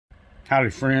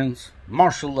Howdy friends,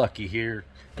 Marshall Lucky here,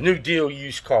 New Deal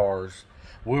Used Cars,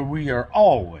 where we are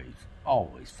always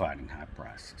fighting high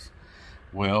prices.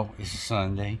 Well, it's a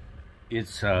Sunday.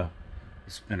 It's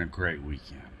been a great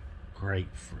weekend. Great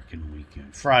freaking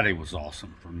weekend. Friday was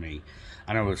awesome for me.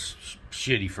 I know it was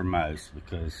shitty for most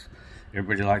because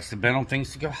everybody likes to bet on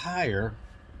things to go higher.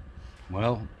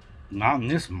 Well, not in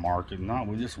this market, not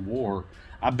with this war.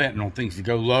 I'm betting on things to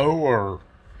go lower.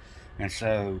 And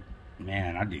so,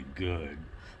 man, I did good.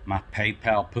 My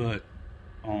PayPal put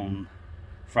on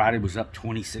Friday was up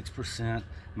 26%.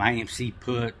 My AMC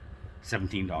put,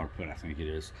 $17 put I think it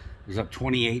is, was up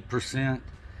 28%.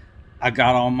 I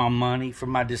got all my money from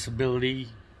my disability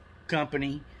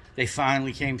company. They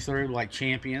finally came through like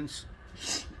champions.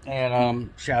 And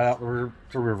shout out to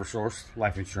RiverSource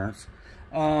Life Insurance.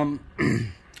 I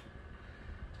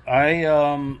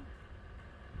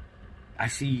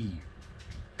see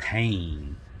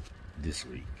pain this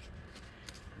week.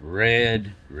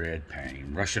 Red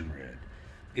pain, Russian red.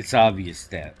 It's obvious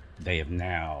that they have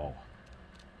now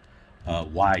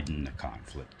widened the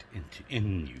conflict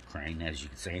in Ukraine, as you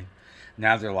can see.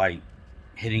 Now they're like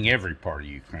hitting every part of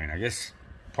Ukraine. I guess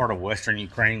part of Western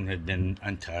Ukraine had been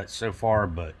untouched so far,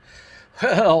 but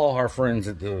well, our friends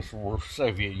at the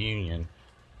Soviet Union,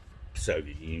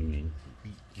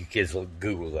 you kids will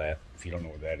Google that if you don't know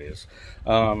what that is.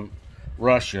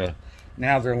 Russia,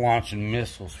 now they're launching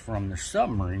missiles from their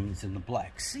submarines in the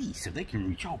Black Sea so they can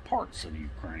reach all parts of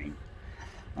Ukraine.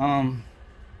 I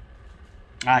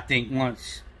think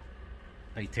once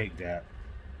they take that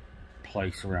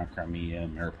place around Crimea,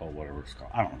 Mariupol, whatever it's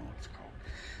called, I don't know what it's called,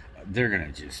 they're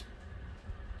going to just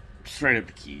straight up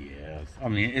to Kiev. I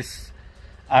mean,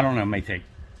 I don't know, it may take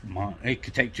months. It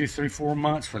could take 2, 3, 4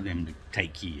 months for them to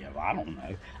take Kiev. I don't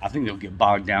know. I think they'll get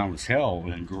bogged down as hell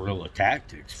in guerrilla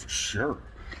tactics for sure.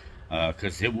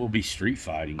 Because it will be street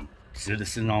fighting,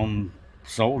 citizen on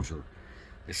soldier.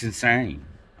 It's insane.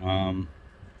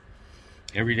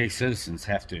 Everyday citizens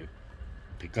have to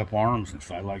pick up arms and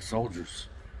fight like soldiers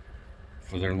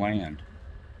for their land.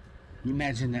 Can you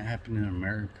imagine that happening in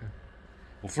America?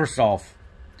 Well, first off,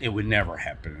 it would never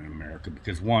happen in America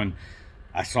because, one,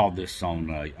 I saw this on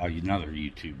another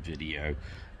YouTube video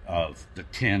of the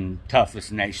 10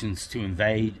 toughest nations to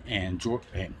invade, and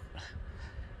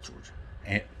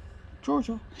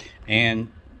Georgia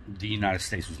and the United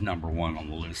States was number 1 on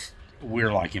the list.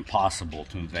 We're like impossible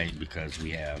to invade because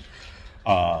we have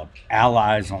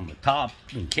allies on the top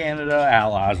in Canada,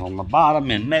 allies on the bottom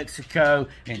in Mexico,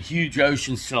 and huge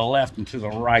oceans to the left and to the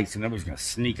right, and everybody's going to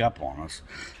sneak up on us.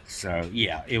 So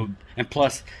yeah, it would, and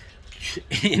plus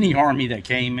any army that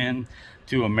came in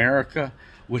to America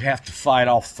would have to fight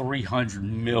off 300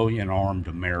 million armed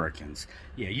Americans.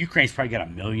 Yeah, Ukraine's probably got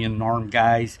 1 million armed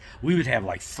guys. We would have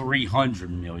like 300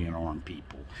 million armed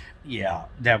people. Yeah,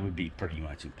 that would be pretty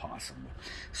much impossible.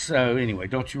 So anyway,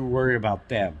 don't you worry about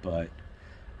that. But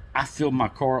I filled my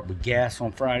car up with gas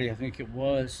on Friday, I think it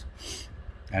was.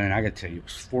 And I got to tell you, it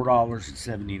was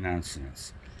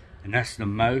 $4.79. And that's the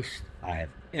most I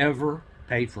have ever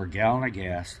paid for a gallon of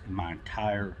gas in my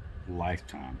entire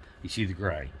lifetime. You see the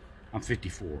gray. I'm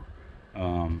 54.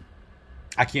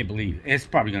 I can't believe it. It's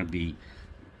probably going to be,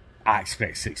 I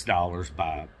expect $6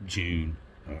 by June,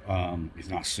 if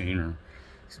not sooner.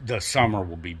 The summer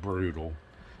will be brutal.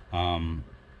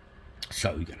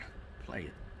 So you got to play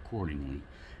it accordingly.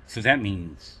 So that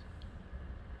means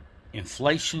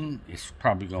inflation is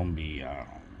probably going to be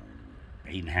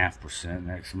 8.5%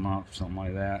 next month, something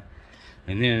like that.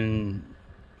 And then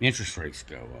interest rates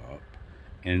go up.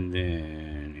 And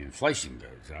then inflation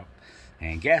goes up,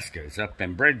 and gas goes up,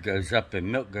 and bread goes up,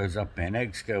 and milk goes up, and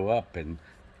eggs go up, and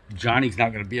Johnny's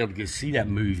not going to be able to go see that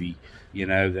movie,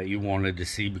 that you wanted to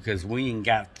see because we ain't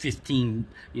got 15,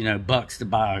 bucks to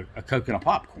buy a Coke and a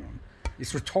popcorn.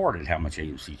 It's retarded how much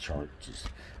AMC charges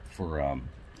for their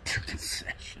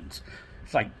concessions.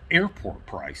 It's like airport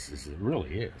prices. It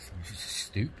really is. It's just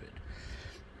stupid.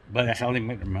 But that's how they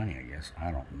make their money, I guess. I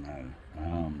don't know.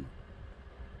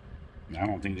 I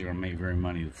don't think they're going to make very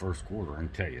money the first quarter, I can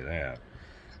tell you that.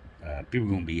 People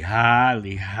are going to be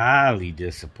highly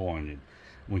disappointed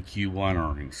when Q1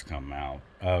 earnings come out.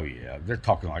 Oh, yeah. They're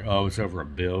talking like, oh, it's over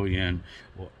 $1 billion.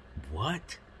 Well,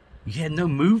 what? You had no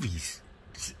movies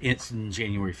in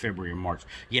January, February, and March.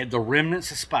 You had the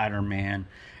remnants of Spider-Man,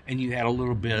 and you had a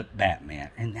little bit of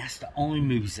Batman. And that's the only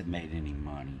movies that made any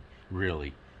money,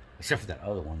 really. Except for that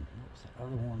other one. What was that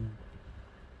other one?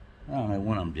 I don't know.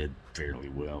 One of them did fairly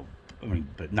well. I mean,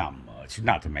 but not much.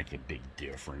 Not to make a big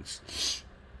difference.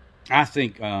 I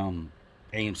think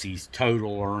AMC's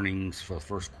total earnings for the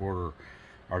first quarter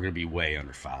are going to be way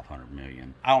under $500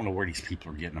 million. I don't know where these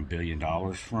people are getting $1 billion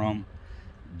from.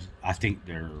 I think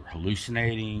they're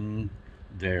hallucinating.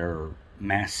 They're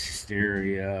mass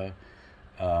hysteria.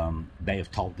 They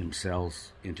have talked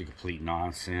themselves into complete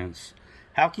nonsense.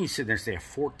 How can you sit there and say a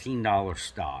 $14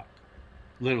 stock,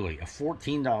 literally a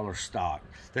 $14 stock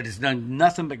that has done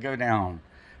nothing but go down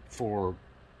for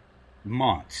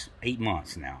months, 8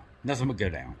 months now, nothing but go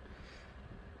down.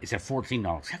 It's at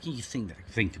 $14. How can you think that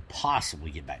thing could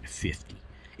possibly get back to 50?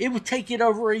 It would take it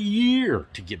over a year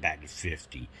to get back to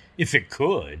 50, if it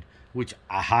could, which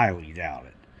I highly doubt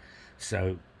it.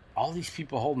 So all these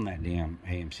people holding that damn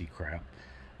AMC crap,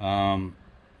 I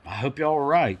hope y'all are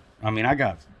right. I mean, I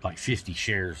got like 50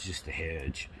 shares just to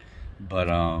hedge, but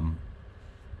I'm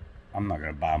not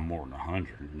going to buy more than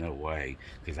 100. No way,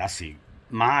 because I see,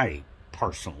 my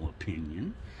personal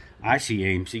opinion, I see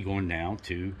AMC going down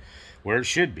to where it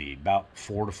should be, about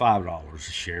 $4 to $5 a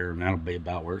share, and that'll be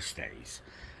about where it stays.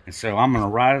 And so I'm going to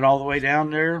ride it all the way down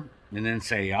there, and then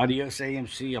say adios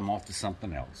AMC. I'm off to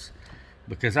something else,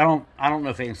 because I don't know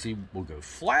if AMC will go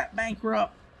flat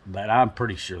bankrupt, but I'm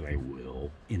pretty sure they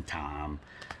will in time.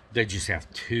 They just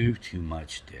have too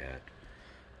much debt.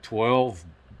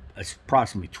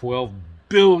 Approximately $12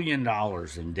 billion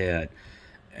in debt,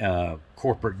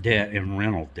 corporate debt and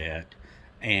rental debt,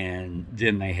 and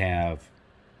then they have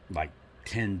like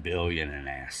 $10 billion in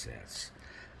assets.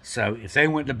 So if they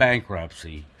went to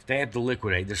bankruptcy, if they had to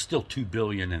liquidate, there's still $2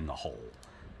 billion in the hole.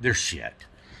 They're shit.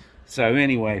 So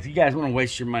anyway, if you guys want to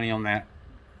waste your money on that,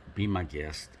 be my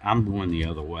guest. I'm going the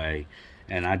other way,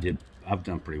 and I've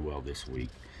done pretty well this week.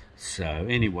 So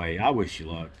anyway, I wish you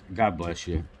luck. God bless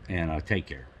you, and take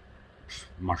care.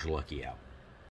 Marshall Lucky out.